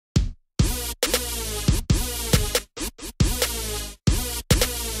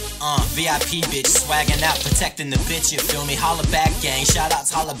VIP bitch, swagging out, protecting the bitch, you feel me? Hollaback Gang, shout out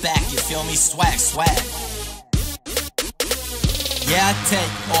to Hollaback, you feel me? Swag, swag. Yeah, I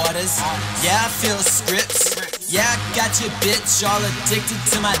take orders, yeah, I fill scripts, yeah, I got your bitch all addicted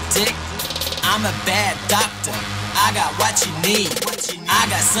to my dick. I'm a bad doctor, I got what you need. I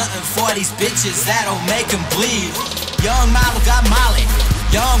got something for these bitches that'll make them bleed. Young Milo got Molly,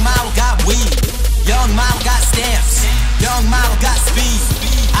 young Milo got weed, young Milo got stamps, young Milo got speed.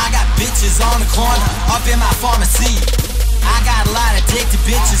 I got bitches on the corner, up in my pharmacy. I got a lot of addicted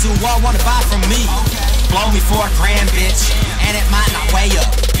bitches who all wanna buy from me. Blow me for a grand, bitch, and it might not weigh up.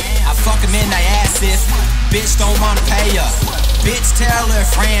 I fuck them in their ass if bitch don't wanna pay up. Bitch tell her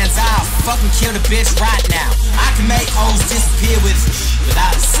friends I'll fucking kill the bitch right now. I can make hoes disappear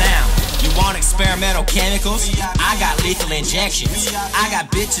without a sound. You want experimental chemicals? I got lethal injections. I got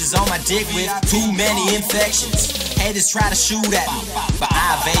bitches on my dick with too many infections. Haters try to shoot at me, but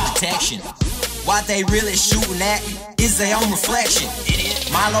I evade detection. What they really shooting at is their own reflection.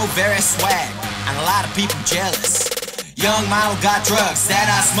 Milo very swag, and a lot of people jealous. Young Milo got drugs that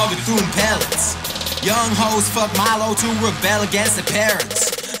I smuggled through in pellets. Young hoes fuck Milo to rebel against their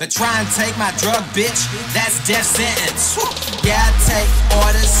parents. They try and take my drug, bitch, that's death sentence. Yeah, I take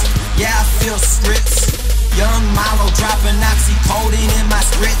orders, yeah, I fill scripts. Young Milo dropping oxycodone in my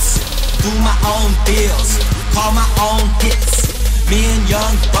spritz. Do my own deals, call my own hits. Me and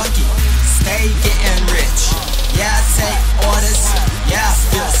young Bucky stay getting rich. Yeah, I take orders, yeah, I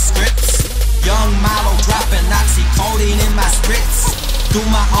fill scripts. Young Milo dropping oxycodone in my spritz. Do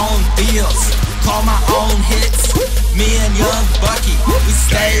my own deals, call my own hits. Me and young Bucky, we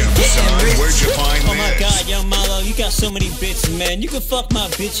stay getting rich. Where'd you find Oh my this? god, young Milo, you got so many bitches, man. You can fuck my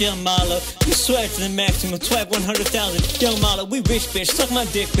bitch, young Milo. You swag to the maximum, swag 100,000. Young Milo, we rich, bitch. Suck my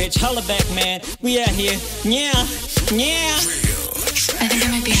dick, bitch. Hollaback, man. We out here. Yeah, yeah. I think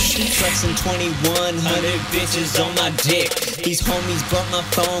I might be happy. Flexing 2,100 bitches on my dick. These homies bought my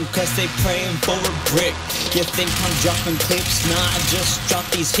phone cause they praying for a brick. You think I'm dropping clips? Nah, I just drop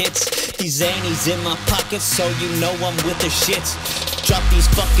these hits. These zanies in my pockets, so you know I'm with the shits. Drop these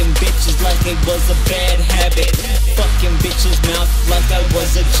fucking bitches like it was a bad habit. Fucking bitches mouth like I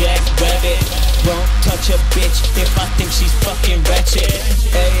was a jackrabbit. Won't touch a bitch if I think she's fucking ratchet.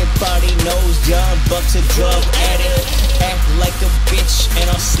 Everybody knows young Buck's a drug addict. Act like a bitch and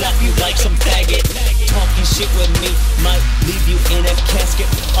I'll slap you like some faggot. Talking shit with me might leave you in a casket.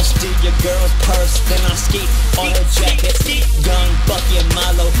 I'll steal your girl's purse, then I'll skate on her jacket. Young Bucky and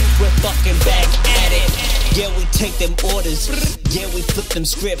Milo, we're fucking back at it. Yeah, we take them orders, yeah, we flip them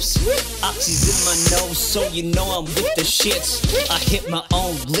scripts. Oxy's in my nose, so you know I'm with the shits. I hit my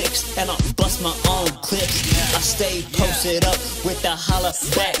own licks, and I bust my own clips. I stay posted up with the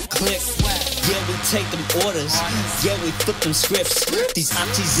Hollaback click. Yeah, we take them orders, yeah, we flip them scripts. These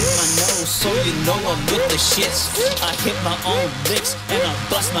oxys in my nose, so you know I'm with the shits. I hit my own licks, and I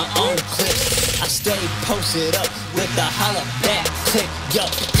bust my own clips. I stay posted up with the Hollaback click. Yo,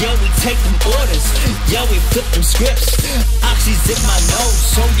 yeah, we take them orders, yeah, we flip them scripts. Oxy's in my nose,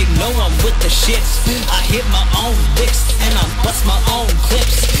 so you know I'm with the shits. I hit my own licks, and I bust my own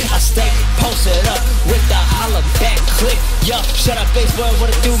clips. I stay posted up with the Hollaback click. Yo, shut up, bass boy,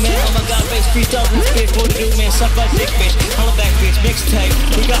 what it do, man? Oh my god, bass 3,000 bitch, what it do, man? Suck my dick, bitch. Hollaback bitch, mixtape.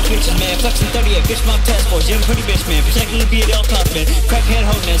 We got bitches, man. Flexing 38, bitch, my task force. Yeah, I'm pretty bitch, man. Particularly be it all top, man. Crackhead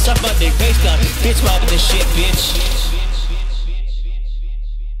hoe, man. Suck my dick, bass god. Bitch, robbing this shit, bitch.